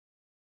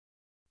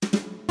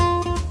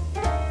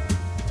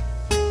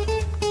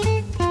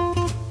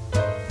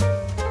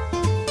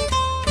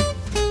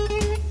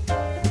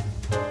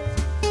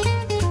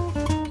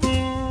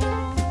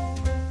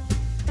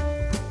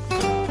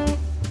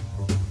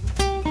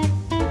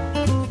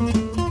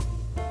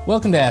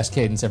Welcome to Ask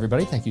Cadence,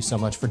 everybody. Thank you so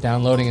much for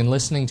downloading and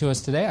listening to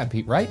us today. I'm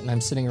Pete Wright, and I'm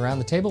sitting around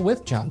the table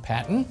with John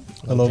Patton.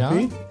 Hello,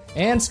 John. Pete.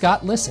 And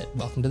Scott Lissit.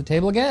 Welcome to the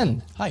table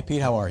again. Hi,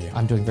 Pete. How are you?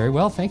 I'm doing very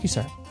well. Thank you,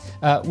 sir.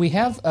 We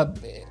have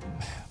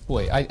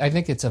I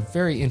think it's a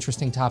very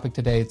interesting topic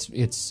today.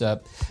 It's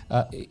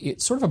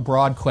sort of a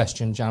broad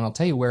question, John. I'll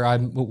tell you where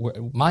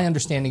my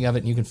understanding of it,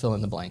 and you can fill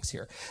in the blanks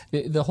here.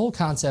 The whole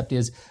concept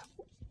is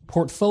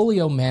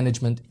portfolio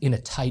management in a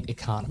tight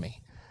economy.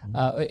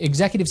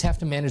 Executives have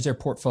to manage their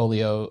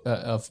portfolio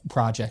of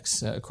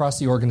projects across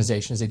the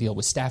organization as they deal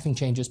with staffing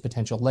changes,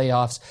 potential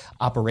layoffs,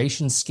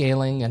 operations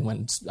scaling, and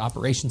when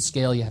operations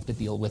scale, you have to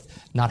deal with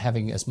not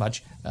having as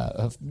much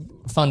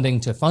funding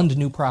to fund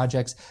new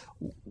projects.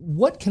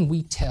 What can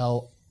we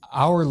tell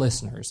our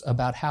listeners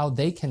about how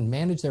they can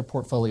manage their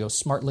portfolio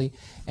smartly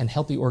and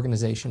help the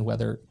organization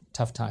weather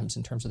tough times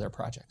in terms of their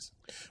projects?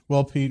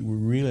 Well, Pete, we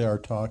really are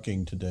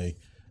talking today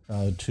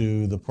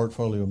to the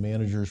portfolio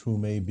managers who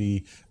may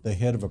be the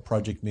head of a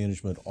project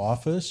management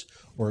office,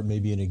 or it may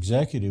be an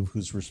executive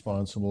who's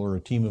responsible, or a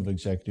team of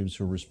executives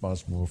who are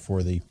responsible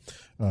for the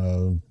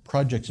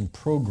projects and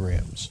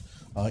programs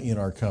in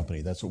our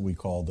company. That's what we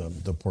call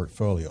the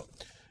portfolio.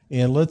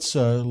 And let's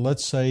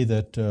say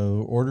that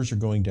orders are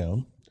going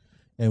down,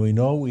 and we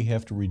know we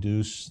have to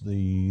reduce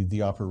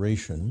the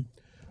operation.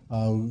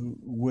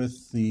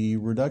 With the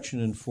reduction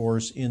in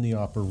force in the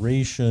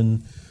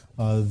operation,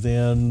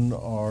 then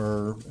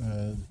our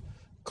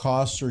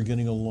costs are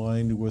getting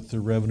aligned with the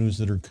revenues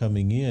that are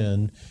coming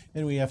in,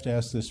 and we have to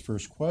ask this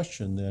first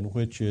question then,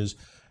 which is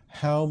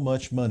how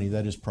much money,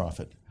 that is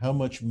profit, how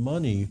much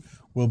money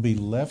will be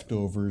left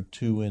over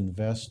to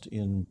invest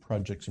in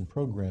projects and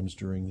programs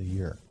during the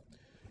year?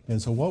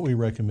 And so what we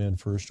recommend,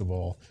 first of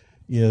all,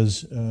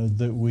 is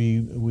that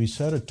we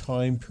set a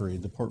time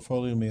period. The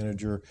portfolio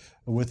manager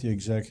with the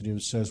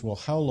executive says, well,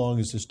 how long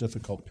is this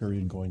difficult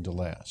period going to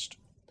last?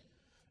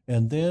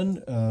 And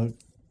then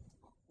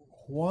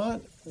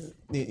what,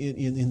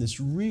 in this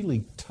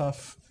really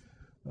tough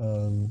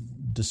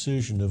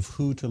decision of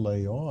who to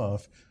lay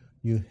off,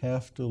 you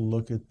have to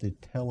look at the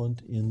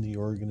talent in the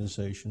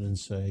organization and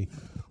say,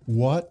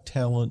 what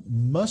talent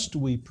must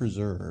we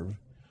preserve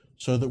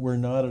so that we're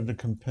not at a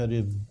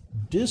competitive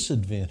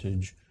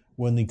disadvantage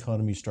when the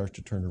economy starts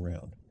to turn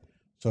around?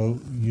 So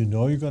you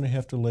know you're going to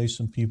have to lay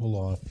some people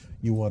off.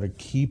 You want to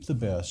keep the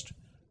best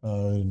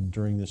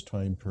during this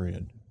time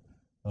period.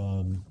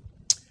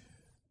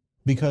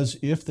 Because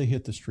if they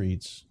hit the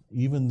streets,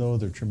 even though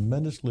they're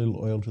tremendously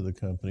loyal to the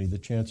company, the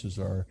chances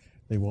are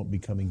they won't be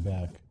coming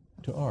back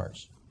to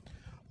ours.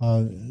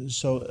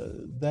 So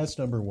that's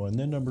number one.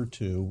 Then number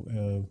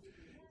two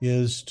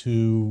is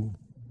to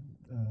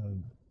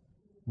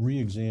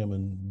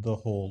re-examine the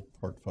whole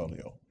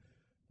portfolio.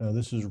 Now,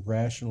 this is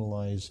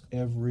rationalize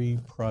every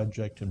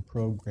project and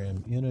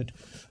program in it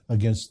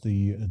against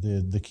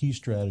the key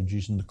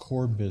strategies and the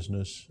core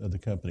business of the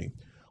company.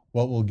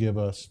 What will give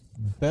us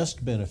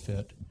best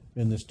benefit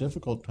in this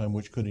difficult time,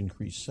 which could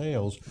increase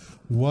sales?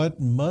 What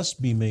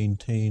must be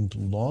maintained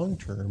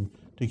long-term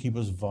to keep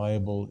us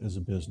viable as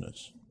a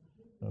business?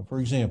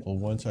 For example,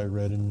 once I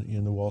read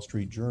in the Wall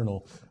Street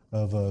Journal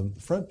of a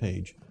front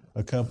page,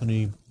 a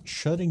company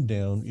shutting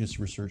down its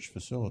research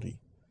facility.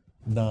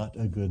 Not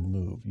a good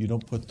move. You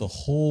don't put the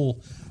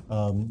whole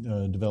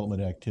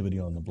development activity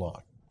on the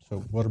block.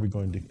 So what are we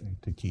going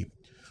to keep?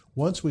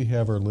 Once we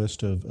have our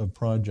list of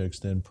projects,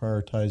 then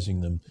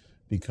prioritizing them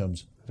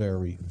becomes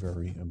very,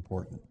 very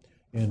important,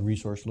 and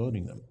resource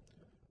loading them.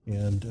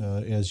 And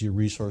as you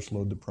resource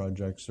load the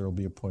projects, there will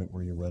be a point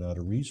where you run out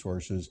of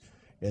resources,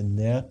 and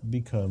that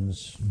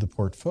becomes the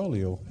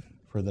portfolio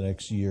for the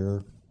next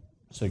year,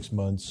 6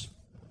 months,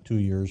 2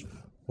 years,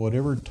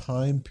 whatever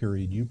time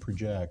period you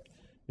project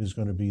is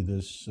going to be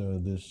this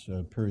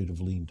period of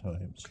lean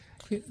times.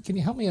 Can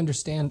you help me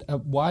understand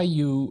why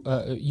you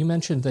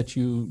mentioned that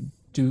you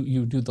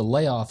do the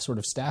layoff sort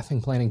of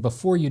staffing planning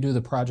before you do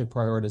the project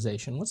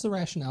prioritization? What's the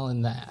rationale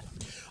in that?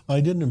 I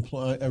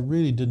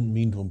really didn't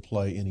mean to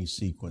imply any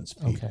sequence,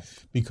 Pete, okay.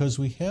 Because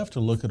we have to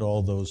look at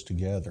all those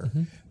together.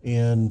 Mm-hmm.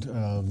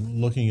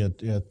 And looking at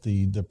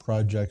the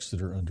projects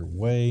that are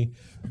underway,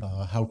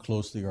 how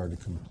close they are to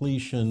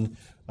completion,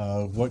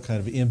 what kind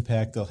of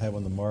impact they'll have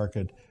on the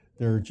market.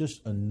 There are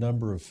just a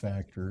number of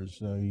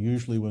factors.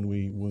 Usually when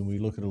we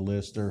look at a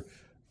list, there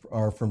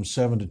are from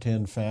 7 to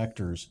 10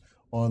 factors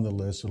on the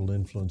list that will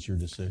influence your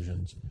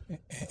decisions.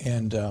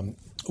 And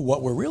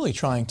what we're really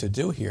trying to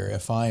do here,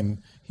 if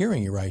I'm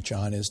hearing you right,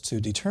 John, is to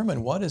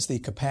determine what is the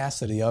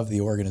capacity of the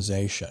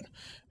organization.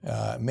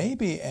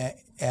 Maybe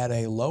at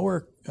a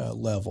lower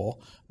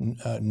level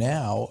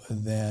now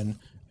than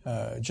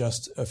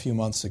just a few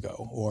months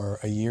ago or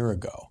a year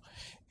ago.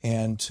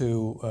 And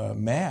to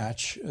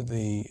match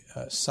the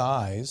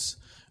size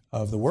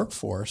of the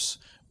workforce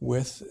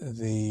with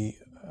the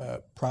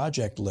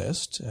project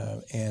list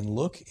and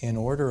look in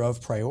order of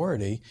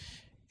priority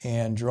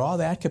and draw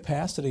that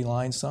capacity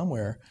line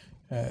somewhere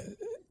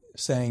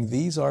saying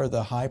these are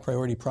the high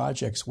priority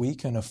projects we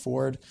can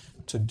afford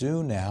to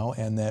do now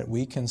and that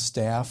we can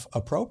staff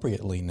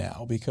appropriately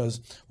now, because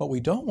what we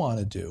don't want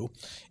to do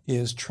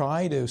is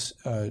try to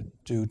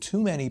do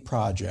too many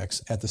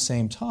projects at the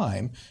same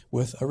time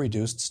with a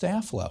reduced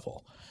staff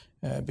level,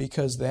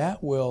 because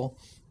that will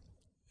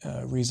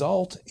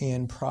result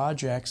in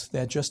projects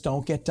that just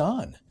don't get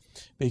done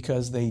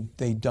because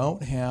they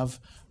don't have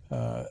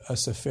a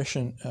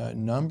sufficient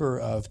number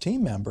of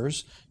team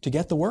members to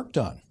get the work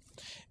done.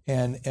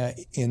 And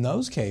in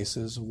those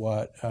cases,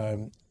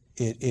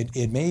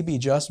 it may be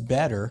just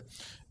better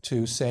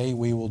to say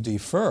we will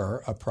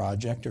defer a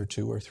project or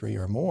two or three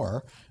or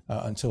more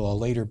until a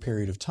later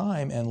period of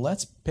time, and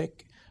let's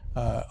pick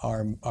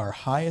our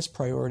highest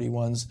priority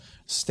ones,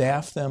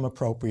 staff them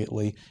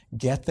appropriately,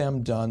 get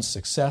them done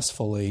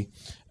successfully,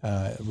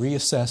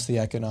 reassess the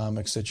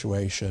economic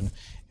situation,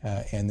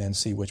 and then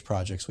see which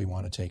projects we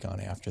want to take on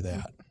after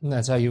that. And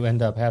that's how you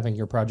end up having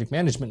your project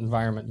management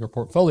environment, your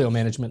portfolio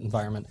management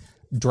environment,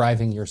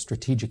 driving your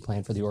strategic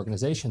plan for the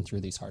organization through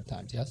these hard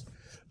times, yes?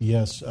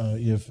 Yes.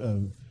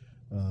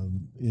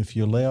 If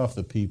you lay off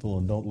the people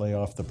and don't lay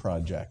off the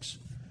projects,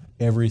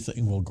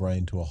 everything will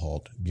grind to a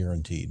halt,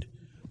 guaranteed.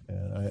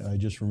 And I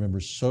just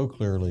remember so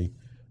clearly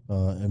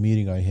a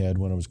meeting I had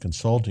when I was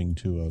consulting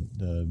to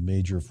a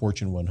major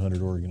Fortune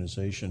 100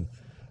 organization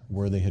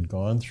where they had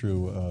gone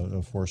through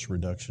a force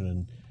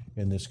reduction,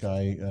 and this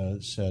guy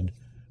said,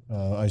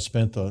 I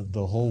spent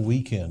the whole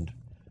weekend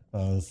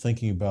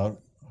thinking about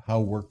how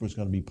work was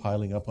going to be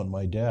piling up on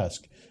my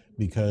desk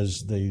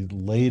because they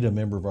laid a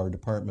member of our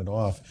department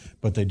off,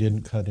 but they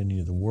didn't cut any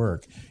of the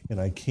work. And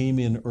I came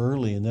in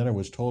early, and then I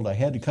was told I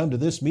had to come to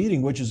this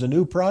meeting, which is a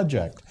new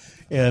project.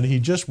 And he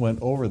just went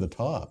over the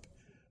top.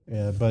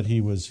 But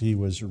he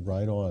was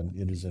right on.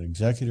 It is an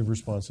executive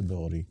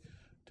responsibility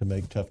to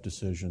make tough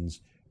decisions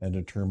and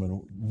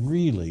determine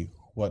really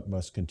what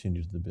must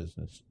continue to the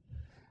business.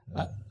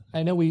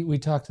 I know we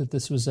talked that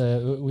this was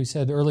we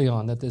said early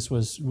on that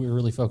we were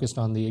really focused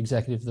on the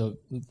executive,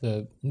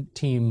 the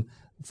team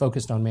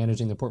focused on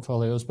managing the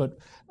portfolios. But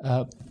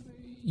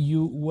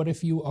what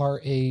if you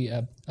are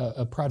a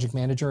project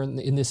manager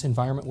in this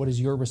environment? What is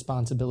your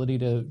responsibility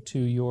to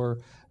your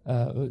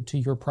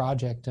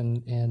project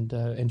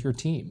and your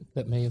team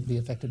that may be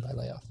affected by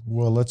layoff?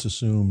 Well, let's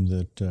assume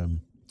that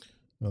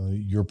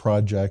your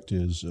project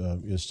is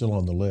still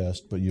on the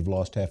list, but you've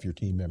lost half your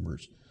team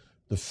members.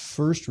 The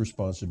first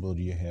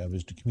responsibility you have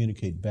is to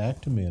communicate back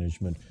to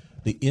management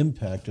the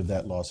impact of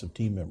that loss of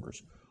team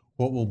members.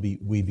 What will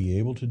we be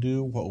able to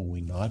do? What will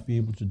we not be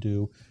able to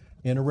do?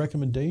 And a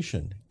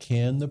recommendation.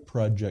 Can the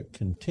project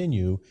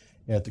continue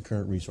at the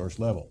current resource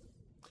level?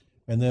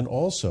 And then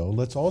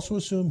let's also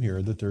assume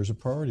here that there's a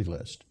priority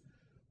list.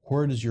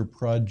 Where does your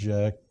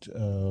project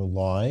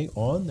lie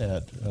on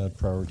that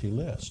priority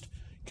list?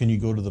 Can you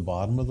go to the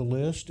bottom of the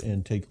list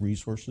and take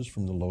resources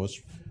from the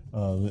lowest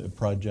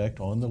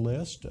project on the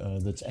list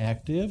that's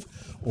active,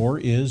 or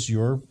is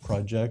your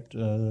project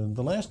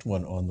the last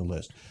one on the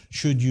list?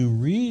 Should you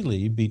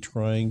really be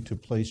trying to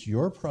place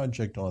your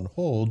project on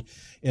hold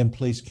and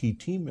place key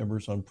team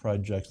members on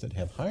projects that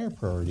have higher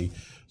priority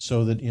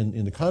so that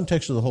in the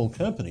context of the whole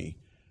company,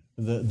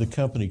 the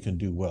company can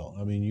do well?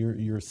 I mean,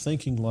 you're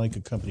thinking like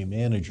a company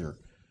manager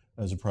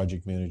as a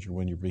project manager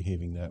when you're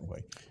behaving that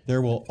way.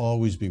 There will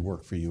always be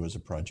work for you as a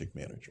project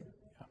manager.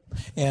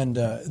 And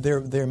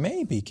there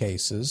may be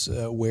cases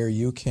where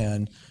you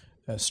can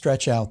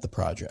stretch out the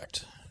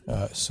project.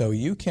 So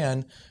you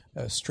can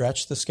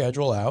stretch the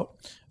schedule out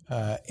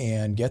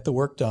and get the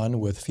work done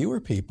with fewer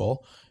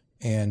people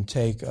and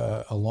take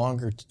a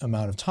longer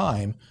amount of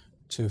time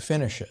to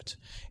finish it.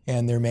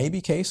 And there may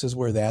be cases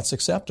where that's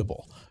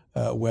acceptable,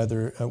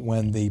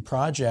 when the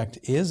project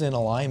is in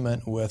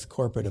alignment with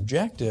corporate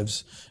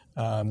objectives,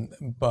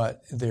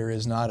 but there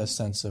is not a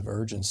sense of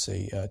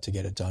urgency to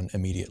get it done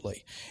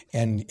immediately.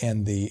 And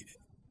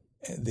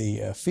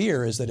the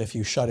fear is that if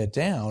you shut it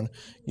down,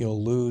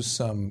 you'll lose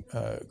some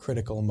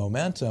critical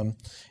momentum,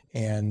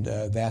 and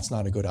that's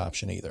not a good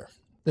option either.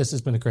 This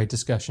has been a great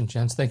discussion,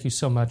 gents. Thank you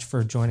so much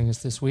for joining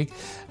us this week.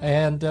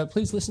 And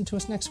please listen to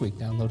us next week.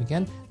 Download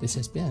again. This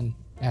has been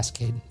Ask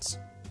Cadence.